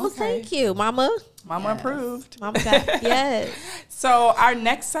delicious. Well, thank you, Mama. Mama approved. Mama got yes. So our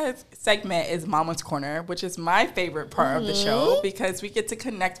next segment is Mama's Corner, which is my favorite part of the show because we get to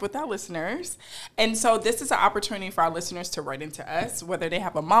connect with our listeners. And so this is an opportunity for our listeners to write into us, whether they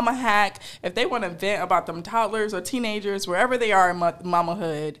have a mama hack, if they want to vent about them toddlers or teenagers, wherever they are in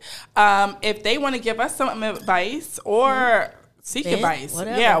mamahood, if they want to give us some advice or seek advice.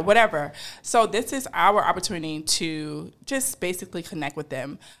 Whatever. Yeah, whatever. So this is our opportunity to just basically connect with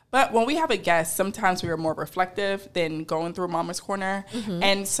them. But when we have a guest, sometimes we are more reflective than going through Mama's Corner. Mm-hmm.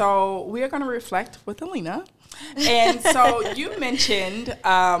 And so we are going to reflect with Alina. And so you mentioned,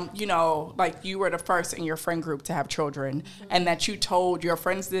 like you were the first in your friend group to have children, mm-hmm. and that you told your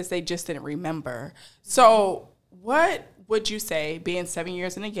friends this, they just didn't remember. So what would you say, being 7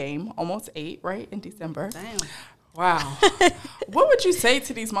 years in the game, almost 8, right, in December? Damn. Wow. What would you say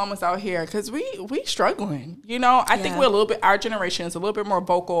to these mamas out here? Because we struggling. I think we're a little bit, our generation is a little bit more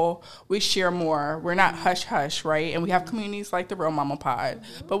vocal. We share more. We're not hush-hush, right? And we have communities like the Real Mama Pod.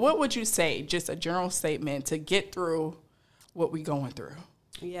 But what would you say, just a general statement, to get through what we going through?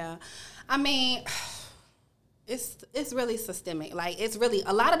 Yeah. I mean, it's really systemic. Like, it's really,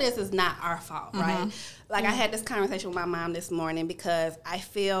 a lot of this is not our fault, right? Mm-hmm. Like, I had this conversation with my mom this morning because I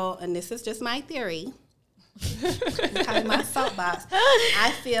feel, and this is just my theory, kind of my soapbox.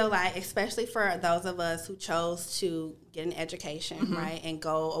 I feel like, especially for those of us who chose to get an education, mm-hmm. right, and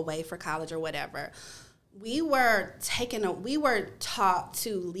go away for college or whatever, we were taught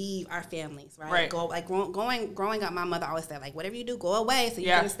to leave our families, right? Go growing up, my mother always said, like, whatever you do, go away so you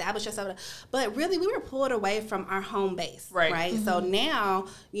can establish yourself. But really, we were pulled away from our home base, right? Mm-hmm. So now,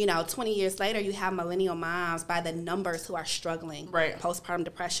 20 years later, you have millennial moms by the numbers who are struggling, postpartum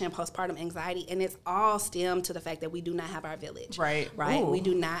depression, postpartum anxiety, and it's all stemmed to the fact that we do not have our village, right? Ooh. We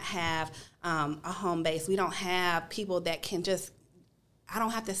do not have a home base. We don't have people that can just, I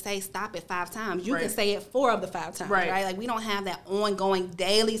don't have to say stop it 5 times. You can say it 4 of the 5 times, right? Like, we don't have that ongoing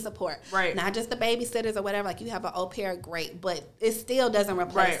daily support. Right. Not just the babysitters or whatever. Like, you have an au pair, great, but it still doesn't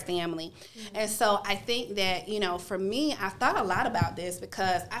replace family. Mm-hmm. And so I think that, for me, I've thought a lot about this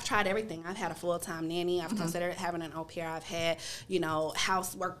because I've tried everything. I've had a full-time nanny. I've mm-hmm. considered having an au pair. I've had,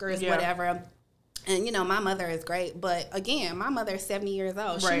 house workers, whatever. And, my mother is great. But, again, my mother is 70 years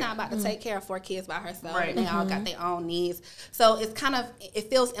old. She's not about to take care of 4 kids by herself. And they all got their own needs. So it's it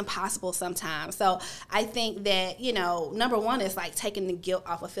feels impossible sometimes. So I think that, number one is, like, taking the guilt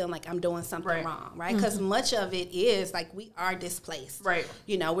off of feeling like I'm doing something wrong, right? Because mm-hmm. much of it is, like, we are displaced. Right.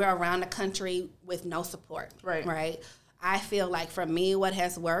 We're around the country with no support. Right. I feel like, for me, what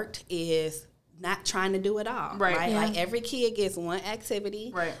has worked is not trying to do it all, right? Yeah. Like, every kid gets one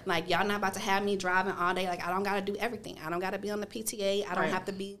activity. Right. Like, y'all not about to have me driving all day. Like, I don't got to do everything. I don't got to be on the PTA. I don't have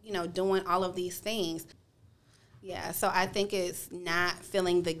to be, doing all of these things. Yeah, so I think it's not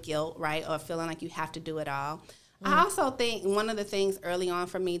feeling the guilt, right, or feeling like you have to do it all. Mm. I also think one of the things early on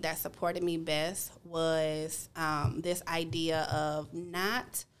for me that supported me best was this idea of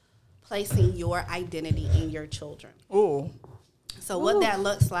not placing your identity in your children. Ooh. So what that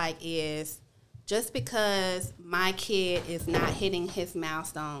looks like is, just because my kid is not hitting his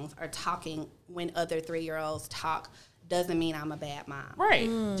milestones or talking when other 3-year-olds talk doesn't mean I'm a bad mom. Right.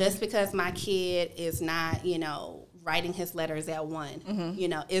 Mm. Just because my kid is not, writing his letters at 1,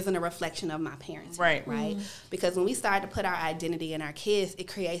 mm-hmm. Isn't a reflection of my parents. Right. Right. Mm. Because when we start to put our identity in our kids, it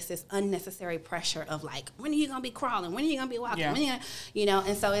creates this unnecessary pressure of, like, when are you going to be crawling? When are you going to be walking? Yeah. When are you gonna,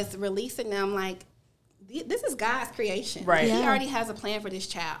 and so it's releasing them, like, this is God's creation. Right. He already has a plan for this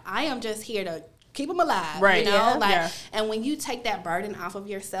child. I am just here to keep them alive, right? And when you take that burden off of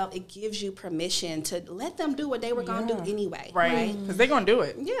yourself, it gives you permission to let them do what they were going to do anyway, right? Because they're going to do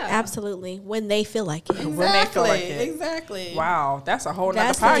it. Yeah, absolutely. When they feel like it. Exactly. When they feel like it. Exactly. Wow, that's a whole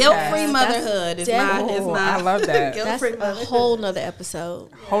nother podcast. Guilt-free motherhood is my. I love that. That's a whole nother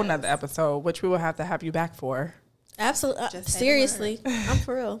episode. Whole nother episode, which we will have to have you back for. Absolutely. Seriously, I'm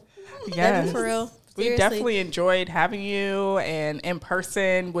for real. Yeah, for real. We definitely enjoyed having you and in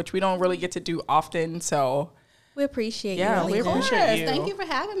person, which we don't really get to do often. So we appreciate you. Yeah, we appreciate you. Thank you for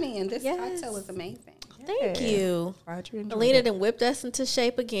having me. And this cocktail was amazing. Thank you. Glad you enjoyed Alina then whipped us into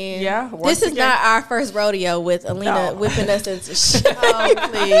shape again. Yeah. This is not our first rodeo with Alina whipping us into shape. Oh,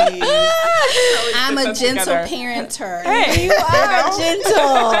 please. I'm a gentle parenter. Hey, you are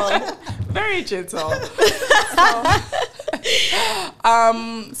gentle. Very gentle.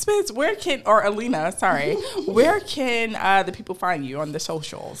 Spence, where can the people find you on the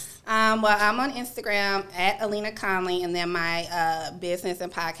socials? Well, I'm on Instagram at Alina Conley, and then my business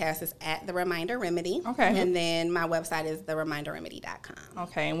and podcast is at The Reminder Remedy. Okay. And then my website is thereminderremedy.com.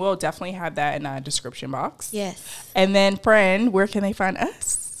 Okay, and we'll definitely have that in the description box. Yes. And then, friend, where can they find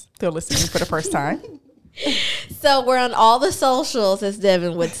us? They're listening for the first time. So we're on all the socials, as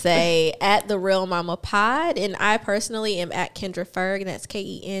Devin would say, at The Real Mama Pod. And I personally am at Kendra Ferg, and that's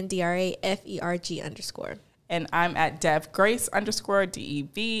KendraFerg_. And I'm at DevGrace _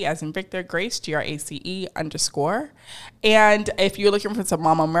 DEV as in Victor, Grace, GRACE _ And if you're looking for some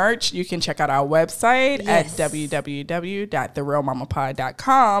mama merch, you can check out our website at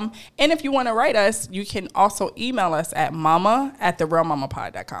www.therealmamapod.com. And if you want to write us, you can also email us at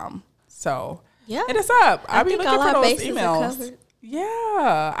mama@therealmamapod.com. So hit us up. I'll be looking for those emails. Yeah,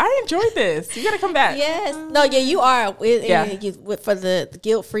 I enjoyed this. You got to come back. Yes. No, you are. For the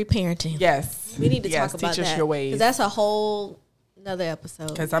guilt-free parenting. Yes. We need to talk about teach us that. your ways. Because that's a whole another episode.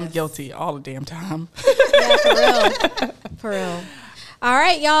 Because I'm guilty all the damn time. Yeah, for real. For real. All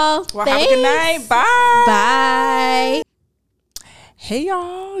right, y'all. Well, have a good night. Bye. Bye. Hey,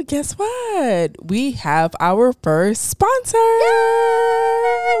 y'all. Guess what? We have our first sponsor. Yay!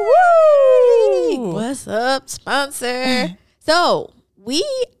 Woo! What's up, sponsor? So, we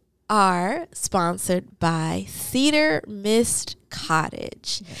are sponsored by Cedar Mist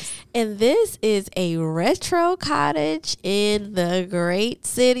Cottage. Yes. And this is a retro cottage in the great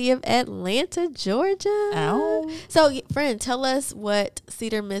city of Atlanta, Georgia. Ow. So, friend, tell us what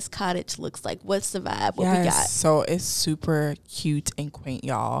Cedar Mist Cottage looks like. What's the vibe? What we got? So, it's super cute and quaint,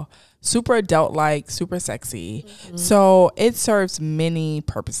 y'all. Super adult-like, super sexy. Mm-hmm. So it serves many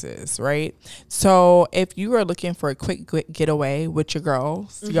purposes, right? So if you are looking for a quick getaway with your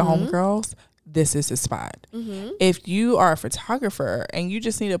girls, your homegirls, this is the spot. Mm-hmm. If you are a photographer and you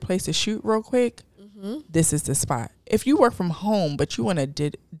just need a place to shoot real quick, this is the spot. If you work from home but you want a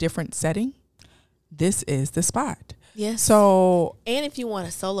different setting, this is the spot. Yes. So, and if you want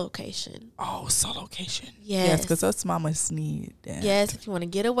a solo-cation. Oh, solo-cation. Yes. Because us mamas need that. Yes, if you want to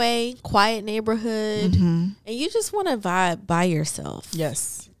get away, quiet neighborhood, and you just want to vibe by yourself.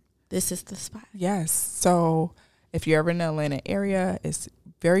 Yes. This is the spot. Yes. So, if you're ever in the Atlanta area, it's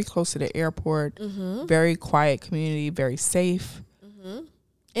very close to the airport, very quiet community, very safe. And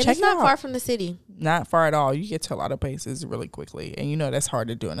it's not far from the city. Not far at all. You get to a lot of places really quickly. And you know that's hard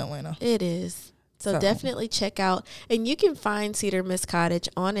to do in Atlanta. It is. So definitely check out. And you can find Cedar Mist Cottage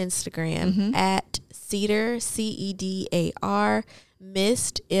on Instagram at Cedar, CEDAR,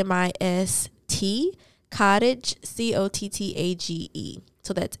 Mist, MIST, Cottage, COTTAGE.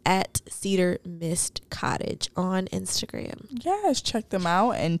 So that's at Cedar Mist Cottage on Instagram. Yes, check them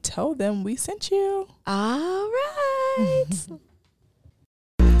out and tell them we sent you. All right.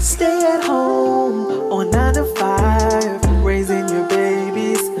 Stay at home